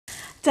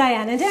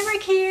Diane and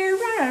Emmerich here,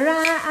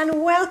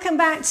 and welcome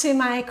back to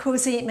my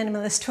cozy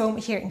minimalist home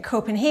here in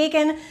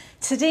Copenhagen.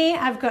 Today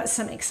I've got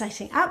some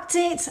exciting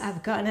updates.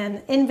 I've got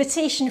an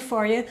invitation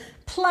for you.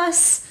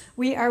 Plus,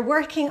 we are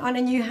working on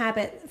a new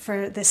habit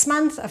for this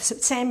month of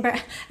September.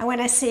 And when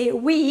I say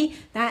we,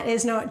 that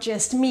is not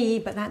just me,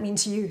 but that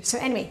means you. So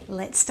anyway,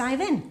 let's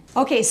dive in.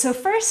 Okay, so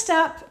first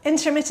up,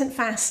 intermittent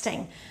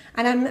fasting.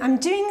 And I'm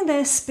doing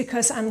this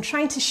because I'm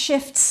trying to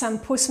shift some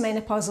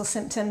postmenopausal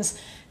symptoms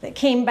that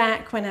came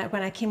back when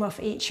I came off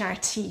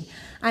HRT.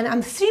 And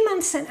I'm 3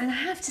 months in, and I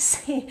have to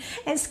say,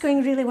 it's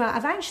going really well.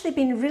 I've actually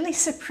been really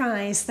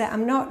surprised that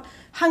I'm not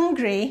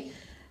hungry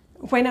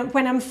when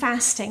I'm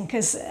fasting,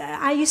 because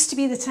I used to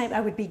be the type,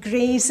 I would be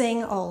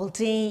grazing all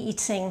day,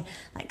 eating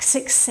like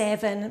 6,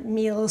 7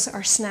 meals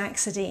or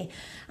snacks a day.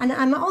 And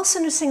I'm also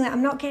noticing that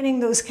I'm not getting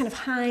those kind of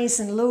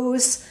highs and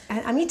lows.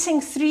 I'm eating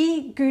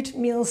 3 good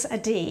meals a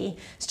day.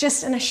 It's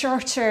just in a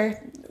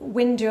shorter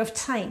window of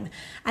time.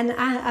 And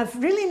I've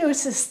really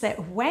noticed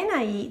that when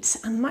I eat,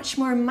 I'm much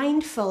more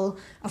mindful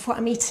of what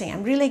I'm eating.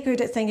 I'm really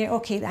good at thinking,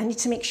 okay, I need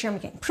to make sure I'm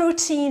getting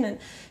protein. And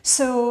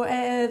so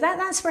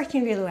that's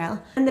working really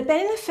well. And the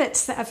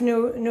benefits that I've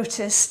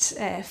noticed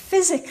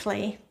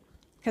physically,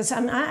 because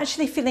I'm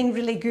actually feeling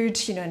really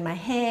good, you know, in my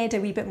head,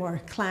 a wee bit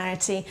more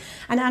clarity.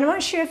 And I'm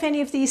not sure if any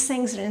of these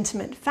things are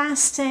intermittent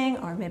fasting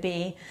or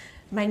maybe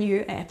my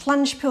new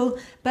plunge pool,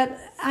 but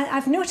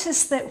I've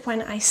noticed that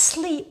when I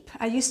sleep,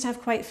 I used to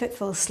have quite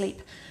fitful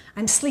sleep.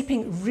 I'm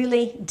sleeping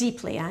really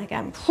deeply.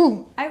 I'm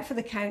out for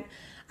the count.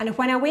 And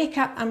when I wake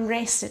up, I'm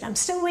rested. I'm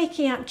still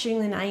waking up during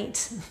the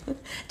night,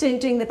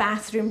 doing the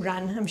bathroom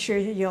run. I'm sure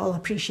you all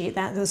appreciate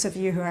that, those of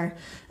you who are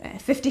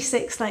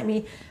 56 like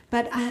me.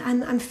 But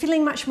I'm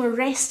feeling much more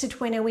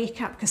rested when I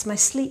wake up because my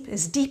sleep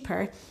is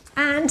deeper.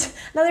 And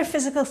another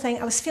physical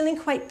thing, I was feeling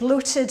quite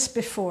bloated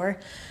before.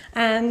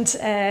 And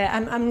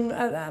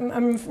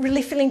I'm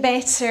really feeling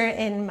better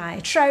in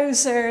my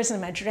trousers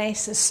and my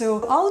dresses.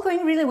 So all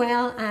going really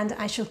well, and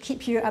I shall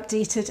keep you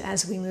updated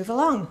as we move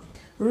along.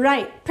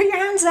 Right, put your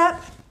hands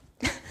up.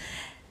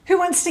 Who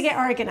wants to get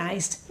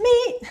organised?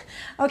 Me!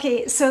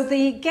 Okay, so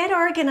the Get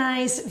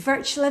Organised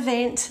virtual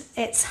event,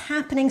 it's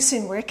happening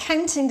soon. We're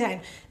counting down.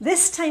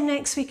 This time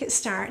next week it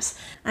starts.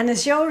 And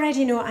as you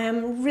already know, I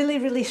am really,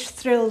 really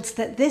thrilled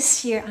that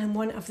this year I'm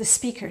one of the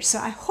speakers. So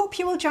I hope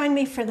you will join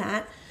me for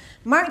that.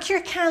 Mark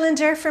your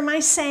calendar for my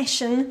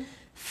session,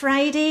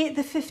 Friday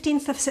the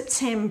 15th of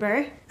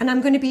September, and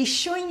I'm going to be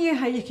showing you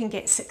how you can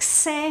get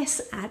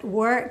success at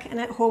work and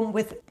at home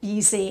with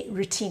easy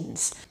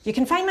routines. You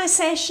can find my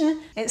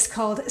session, it's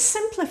called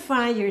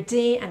Simplify Your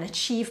Day and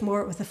Achieve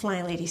More with the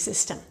Flylady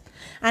system.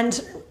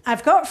 And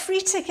I've got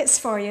free tickets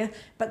for you,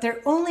 but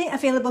they're only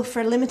available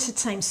for a limited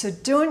time, so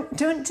don't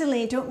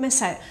delay, don't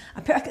miss out.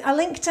 I put a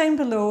link down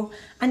below,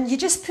 and you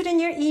just put in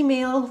your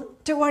email.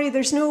 Don't worry,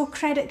 there's no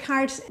credit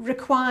card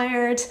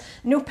required,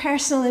 no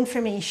personal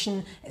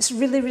information. It's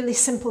really, really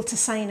simple to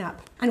sign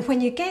up. And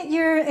when you get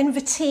your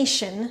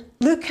invitation,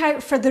 look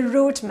out for the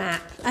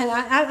roadmap. And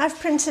I've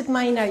printed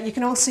mine out. You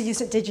can also use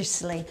it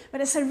digitally.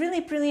 But it's a really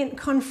brilliant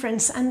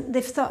conference, and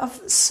they've thought of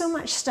so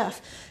much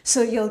stuff.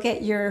 So you'll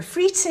get your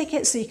free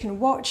ticket so you can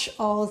watch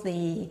all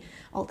the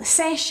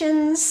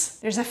sessions.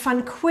 There's a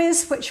fun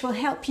quiz which will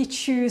help you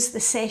choose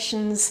the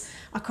sessions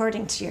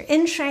according to your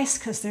interest,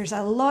 because there's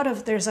a lot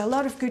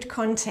of good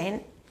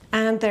content.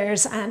 And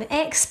there's an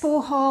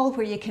expo hall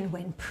where you can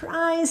win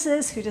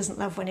prizes. Who doesn't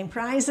love winning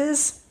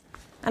prizes?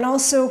 And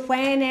also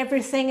when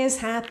everything is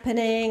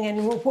happening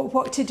and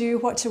what to do,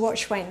 what to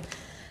watch when.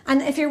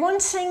 And if you're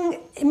wanting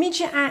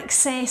immediate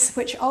access,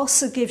 which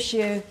also gives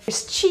you,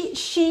 there's cheat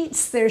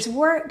sheets, there's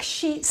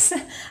worksheets,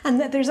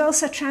 and there's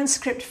also a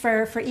transcript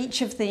for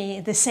each of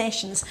the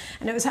sessions.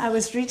 And I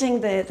was reading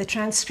the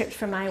transcript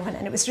for my one,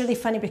 and it was really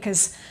funny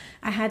because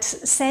I had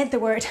said the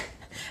word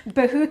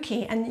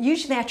Bahuki, and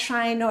usually I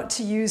try not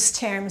to use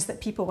terms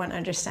that people won't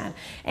understand.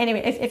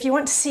 Anyway, if you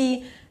want to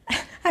see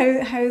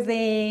how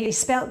they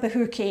spelt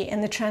Bahuki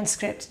in the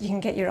transcript, you can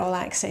get your All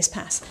Access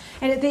Pass.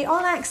 And the All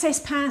Access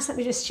Pass, let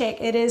me just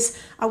check, it is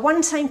a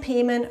one-time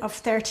payment of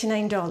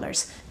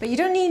 $39. But you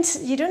don't need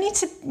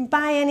to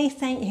buy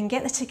anything. You can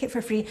get the ticket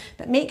for free,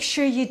 but make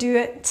sure you do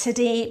it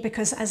today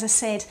because, as I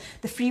said,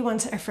 the free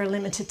ones are for a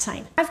limited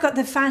time. I've got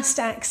the Fast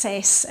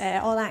Access,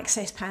 All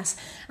Access Pass,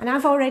 and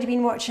I've already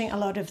been watching a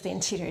lot of the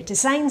interior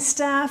design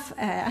stuff.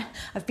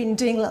 I've been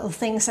doing little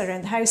things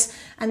around the house,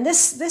 and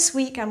this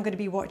week I'm going to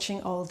be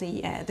watching all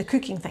the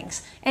cooking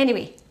things.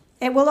 Anyway,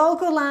 it will all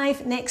go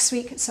live next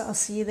week, so I'll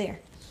see you there.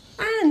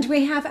 And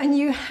we have a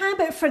new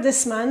habit for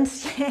this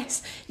month.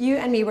 Yes, you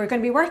and me, we're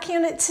going to be working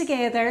on it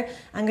together.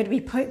 I'm going to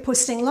be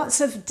posting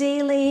lots of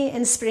daily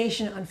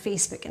inspiration on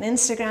Facebook and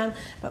Instagram.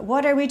 But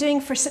what are we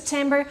doing for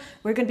September?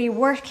 We're going to be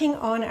working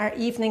on our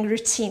evening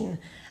routine.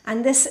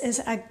 And this is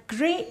a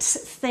great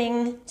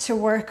thing to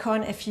work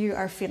on if you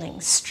are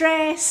feeling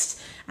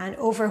stressed and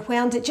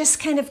overwhelmed. It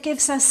just kind of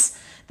gives us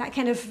that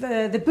kind of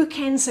the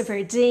bookends of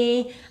our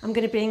day. I'm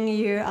going to bring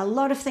you a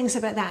lot of things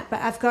about that,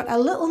 but I've got a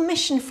little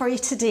mission for you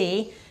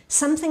today,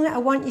 something that I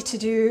want you to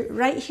do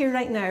right here,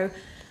 right now.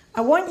 I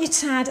want you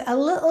to add a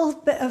little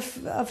bit of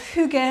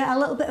hygge, a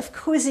little bit of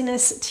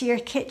coziness to your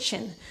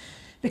kitchen.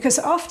 Because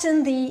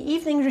often the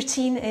evening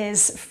routine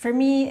is, for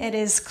me, it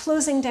is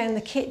closing down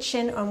the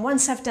kitchen, and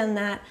once I've done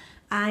that,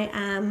 I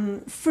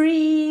am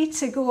free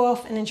to go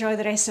off and enjoy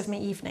the rest of my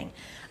evening.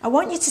 I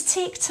want you to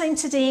take time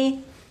today,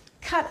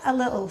 cut a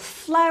little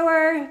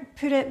flower,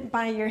 put it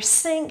by your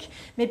sink.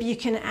 Maybe you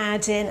can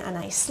add in a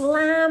nice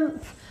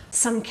lamp,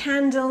 some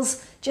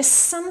candles, just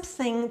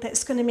something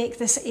that's going to make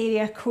this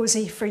area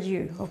cozy for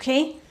you,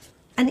 okay?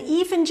 And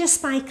even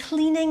just by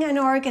cleaning and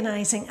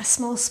organising a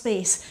small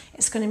space,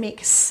 it's going to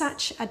make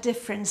such a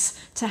difference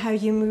to how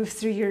you move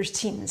through your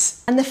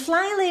routines. And the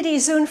Flylady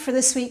zone for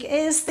this week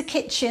is the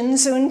kitchen,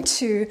 zone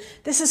 2.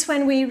 This is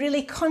when we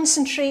really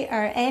concentrate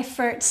our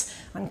efforts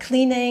on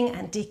cleaning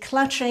and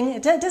decluttering.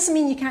 It doesn't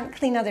mean you can't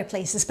clean other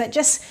places, but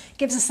just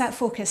gives us that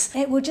focus.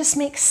 It will just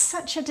make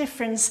such a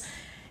difference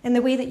in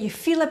the way that you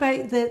feel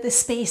about the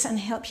space and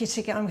help you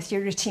to get on with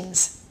your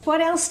routines. What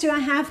else do I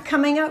have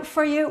coming up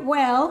for you?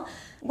 Well,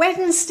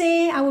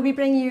 Wednesday, I will be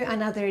bringing you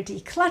another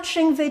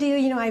decluttering video.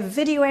 You know, I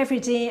video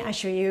every day. I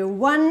show you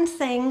one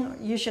thing,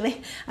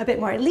 usually a bit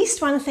more, at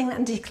least one thing that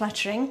I'm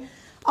decluttering.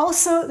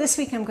 Also, this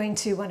week I'm going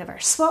to one of our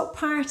swap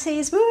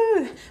parties.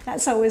 Woo!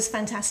 That's always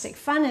fantastic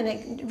fun, and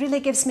it really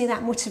gives me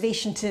that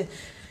motivation to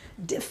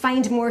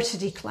find more to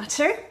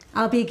declutter.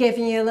 I'll be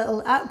giving you a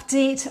little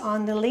update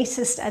on the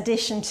latest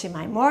addition to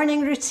my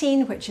morning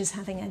routine, which is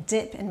having a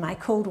dip in my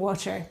cold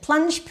water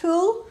plunge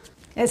pool.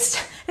 It's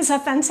a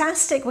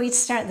fantastic way to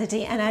start the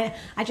day, and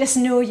I just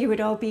know you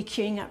would all be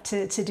queuing up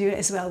to do it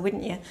as well,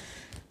 wouldn't you?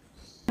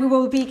 We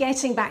will be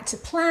getting back to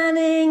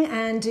planning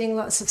and doing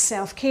lots of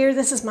self-care.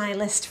 This is my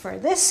list for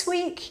this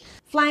week.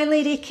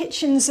 Flylady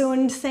kitchen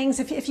zone things.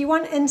 If you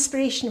want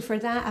inspiration for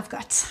that, I've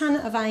got a ton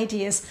of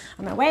ideas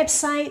on my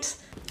website.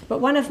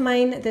 But one of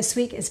mine this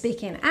week is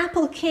baking an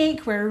apple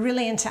cake. We're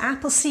really into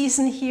apple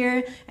season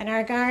here in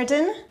our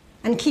garden.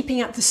 And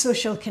keeping up the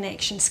social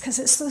connections, because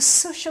it's those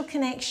social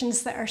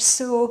connections that are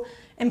so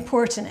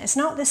important. It's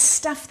not the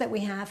stuff that we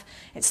have,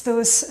 it's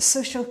those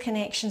social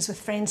connections with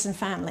friends and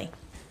family.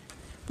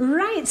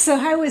 Right, so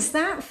how was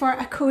that for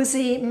a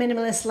cozy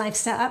minimalist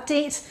lifestyle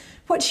update?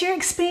 What's your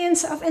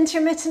experience of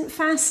intermittent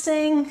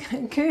fasting?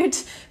 Good,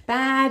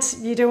 bad,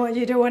 you don't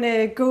want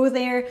to go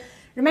there?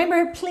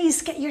 Remember,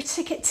 please get your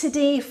ticket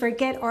today for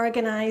Get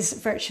Organised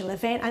virtual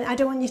event. I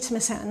don't want you to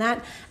miss out on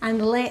that.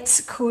 And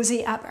let's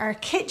cozy up our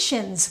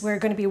kitchens. We're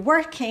going to be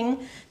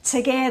working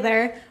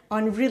together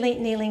on really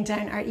nailing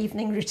down our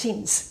evening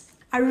routines.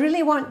 I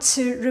really want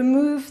to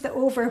remove the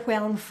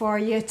overwhelm for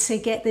you to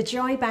get the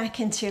joy back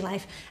into your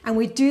life. And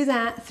we do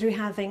that through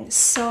having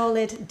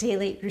solid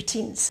daily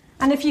routines.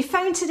 And if you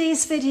found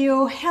today's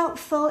video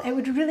helpful, it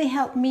would really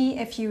help me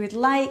if you would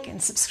like and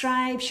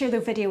subscribe, share the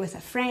video with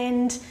a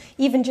friend,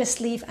 even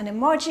just leave an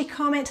emoji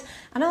comment.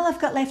 And all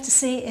I've got left to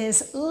say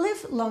is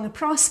live long and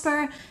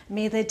prosper.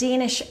 May the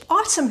Danish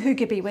autumn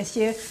hygge be with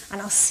you.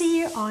 And I'll see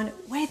you on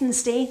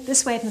Wednesday,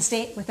 this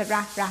Wednesday, with a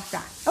rah, rah,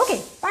 rah.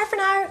 Okay, bye for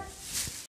now.